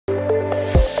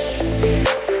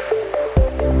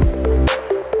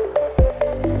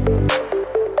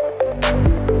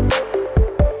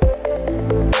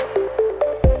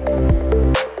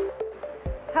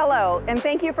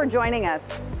you for joining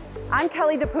us. I'm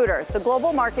Kelly DePuter, the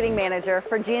Global Marketing Manager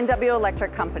for G&W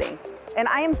Electric Company, and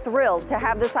I am thrilled to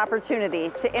have this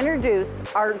opportunity to introduce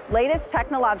our latest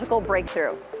technological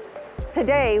breakthrough.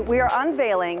 Today, we are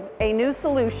unveiling a new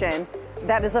solution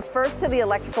that is a first to the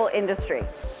electrical industry.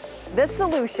 This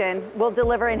solution will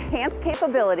deliver enhanced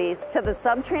capabilities to the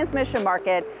sub-transmission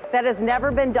market that has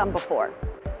never been done before.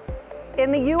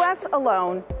 In the US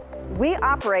alone, we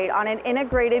operate on an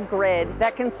integrated grid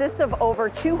that consists of over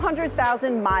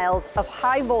 200,000 miles of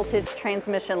high voltage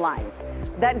transmission lines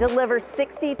that deliver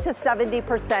 60 to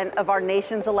 70% of our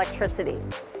nation's electricity.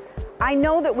 I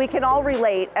know that we can all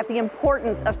relate at the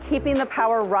importance of keeping the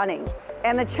power running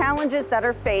and the challenges that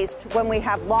are faced when we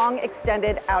have long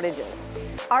extended outages.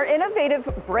 Our innovative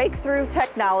breakthrough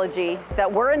technology that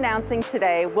we're announcing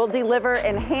today will deliver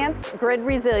enhanced grid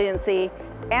resiliency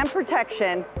and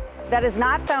protection that is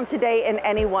not found today in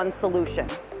any one solution.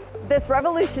 This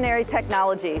revolutionary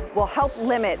technology will help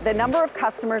limit the number of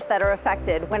customers that are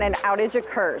affected when an outage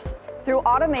occurs through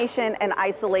automation and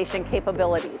isolation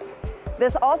capabilities.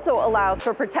 This also allows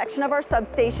for protection of our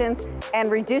substations and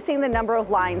reducing the number of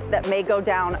lines that may go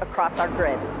down across our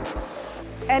grid.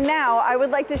 And now I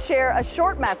would like to share a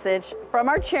short message from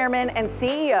our Chairman and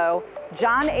CEO,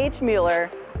 John H. Mueller,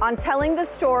 on telling the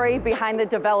story behind the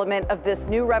development of this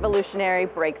new revolutionary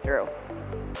breakthrough.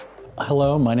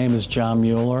 Hello, my name is John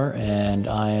Mueller, and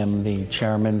I am the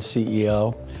Chairman,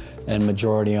 CEO, and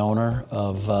majority owner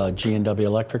of G&W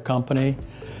Electric Company.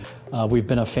 We've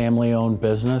been a family-owned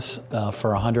business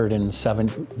for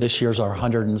this year's our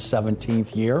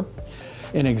 117th year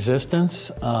in existence,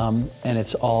 and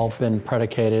it's all been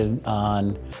predicated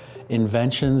on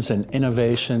inventions and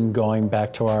innovation going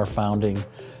back to our founding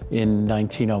in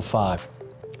 1905.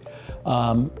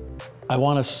 I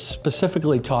want to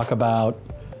specifically talk about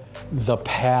the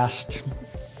past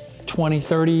 20,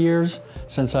 30 years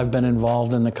since I've been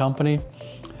involved in the company.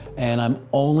 And I'm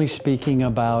only speaking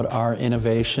about our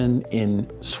innovation in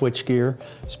switchgear,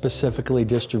 specifically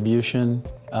distribution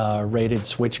rated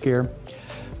switchgear,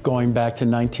 going back to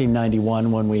 1991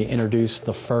 when we introduced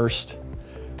the first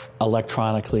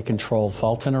electronically controlled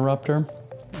fault interrupter.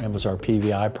 It was our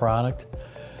PVI product.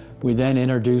 We then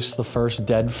introduced the first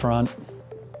dead front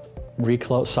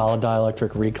solid dielectric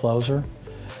recloser,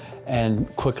 and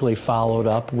quickly followed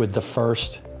up with the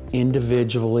first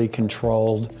individually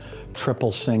controlled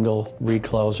triple single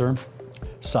recloser,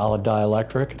 solid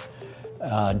dielectric,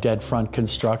 dead front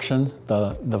construction,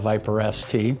 the Viper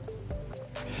ST.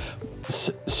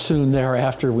 Soon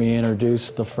thereafter, we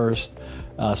introduced the first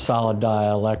solid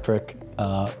dielectric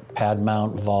pad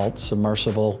mount vault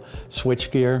submersible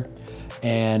switchgear,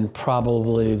 and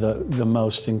probably the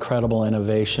most incredible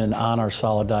innovation on our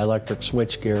solid dielectric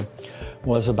switchgear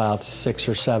was about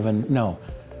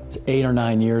 8 or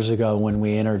 9 years ago when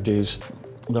we introduced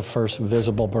the first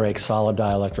visible break solid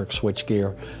dielectric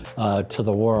switchgear to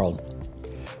the world.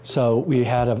 So we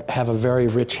have a very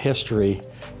rich history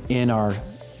in our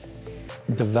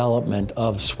development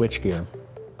of switchgear.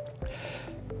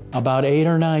 About 8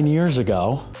 or 9 years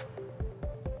ago,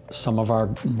 some of our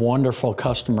wonderful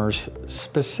customers,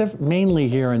 mainly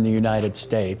here in the United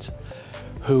States,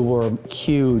 who were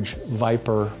huge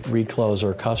Viper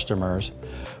Recloser customers,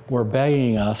 were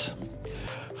begging us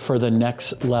for the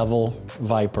next level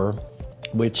Viper,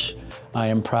 which I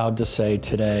am proud to say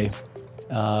today,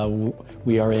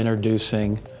 we are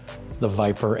introducing the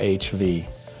Viper HV,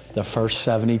 the first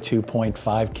 72.5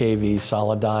 kV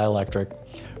solid dielectric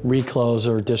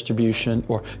recloser distribution,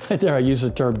 or dare I use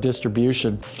the term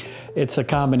distribution? It's a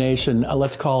combination,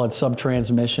 let's call it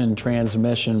sub-transmission,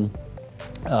 transmission,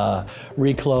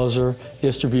 recloser,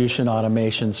 distribution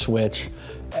automation switch,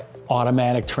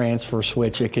 automatic transfer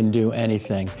switch. It can do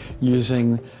anything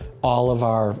using all of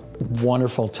our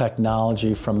wonderful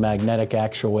technology from magnetic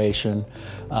actuation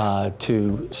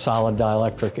to solid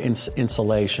dielectric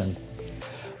insulation.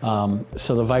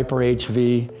 So the Viper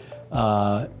HV,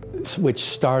 which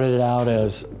started out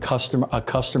as a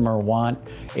customer want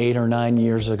 8 or 9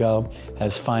 years ago,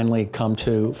 has finally come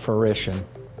to fruition.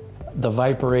 The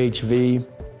Viper HV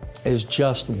is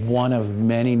just one of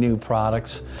many new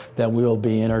products that we will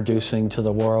be introducing to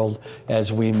the world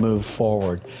as we move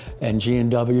forward. And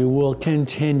G&W will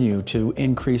continue to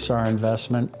increase our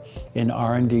investment in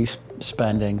R&D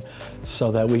spending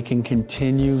so that we can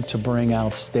continue to bring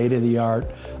out state-of-the-art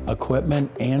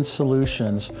equipment and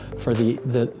solutions for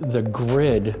the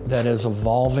grid that is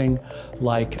evolving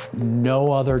like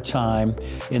no other time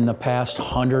in the past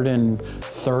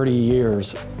 130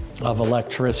 years of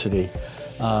electricity.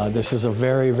 This is a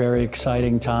very, very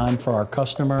exciting time for our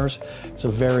customers. It's a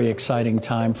very exciting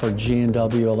time for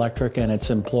G&W Electric and its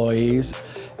employees.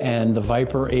 And the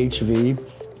Viper HV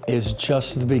is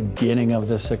just the beginning of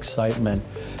this excitement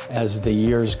as the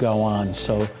years go on.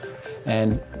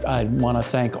 And I want to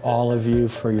thank all of you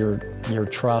for your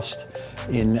trust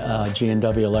in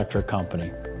G&W Electric Company.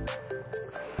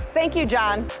 Thank you,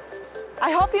 John.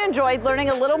 I hope you enjoyed learning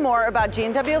a little more about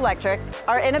G&W Electric,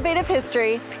 our innovative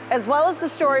history, as well as the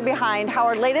story behind how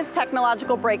our latest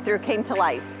technological breakthrough came to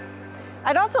life.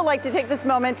 I'd also like to take this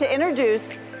moment to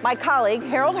introduce my colleague,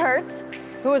 Harold Hertz,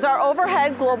 who is our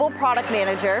Overhead Global Product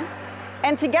Manager.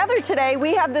 And together today,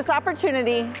 we have this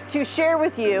opportunity to share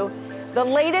with you the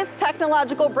latest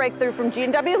technological breakthrough from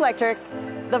G&W Electric,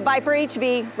 the Viper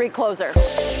HV Recloser.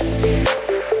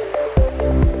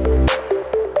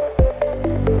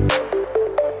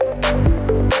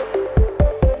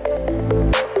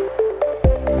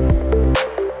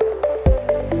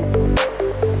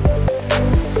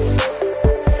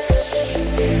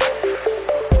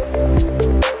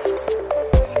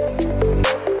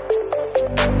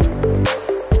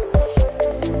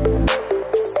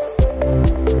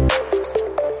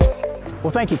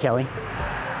 Well, thank you, Kelly.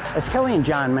 As Kelly and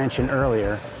John mentioned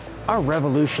earlier, our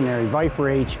revolutionary Viper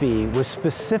HV was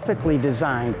specifically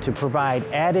designed to provide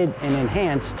added and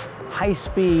enhanced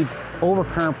high-speed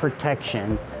overcurrent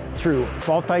protection through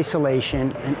fault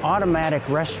isolation and automatic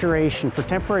restoration for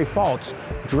temporary faults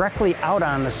directly out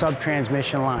on the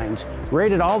sub-transmission lines,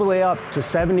 rated all the way up to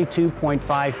 72.5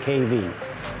 kV.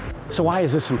 So why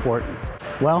is this important?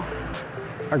 Well,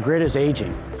 our grid is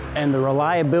aging, and the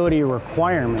reliability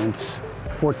requirements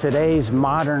for today's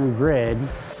modern grid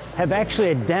have actually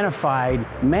identified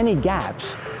many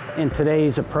gaps in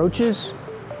today's approaches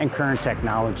and current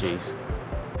technologies.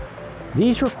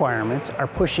 These requirements are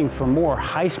pushing for more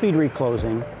high-speed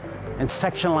reclosing and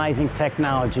sectionalizing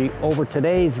technology over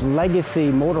today's legacy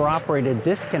motor-operated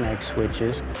disconnect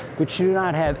switches, which do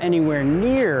not have anywhere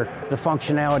near the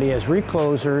functionality as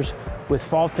reclosers with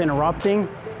fault interrupting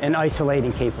and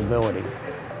isolating capability.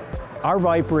 Our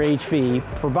Viper HV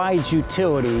provides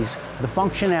utilities the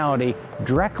functionality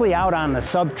directly out on the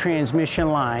sub-transmission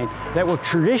line that were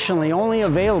traditionally only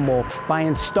available by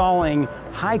installing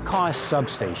high-cost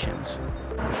substations.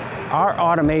 Our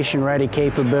automation-ready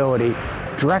capability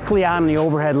directly on the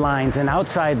overhead lines and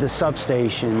outside the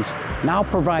substations now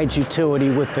provides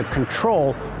utility with the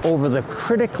control over the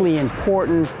critically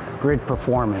important grid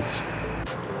performance.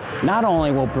 Not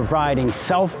only will providing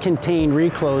self-contained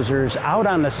reclosers out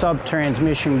on the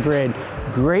sub-transmission grid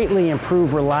greatly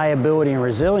improve reliability and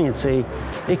resiliency,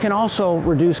 it can also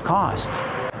reduce cost.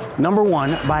 Number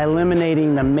one, by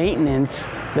eliminating the maintenance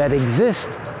that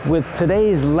exists with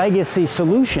today's legacy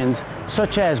solutions,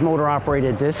 such as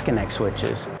motor-operated disconnect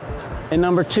switches. And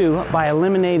number two, by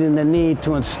eliminating the need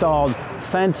to install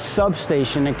fenced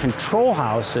substation and control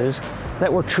houses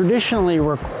that were traditionally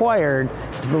required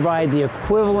to provide the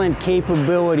equivalent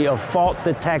capability of fault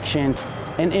detection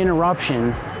and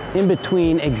interruption in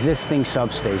between existing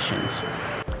substations.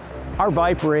 Our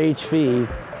Viper HV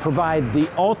provide the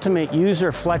ultimate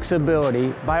user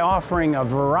flexibility by offering a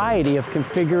variety of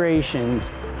configurations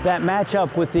that match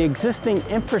up with the existing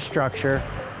infrastructure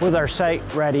with our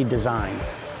site-ready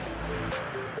designs.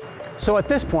 So at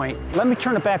this point, let me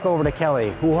turn it back over to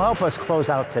Kelly, who will help us close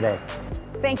out today.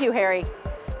 Thank you, Harry.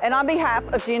 And on behalf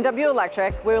of G&W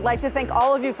Electric, we would like to thank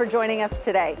all of you for joining us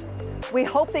today. We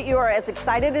hope that you are as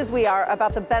excited as we are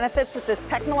about the benefits that this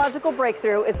technological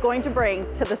breakthrough is going to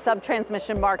bring to the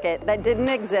sub-transmission market that didn't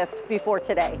exist before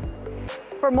today.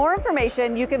 For more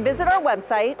information, you can visit our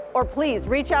website, or please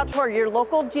reach out to your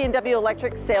local G&W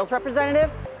Electric sales representative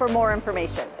for more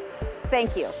information.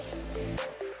 Thank you.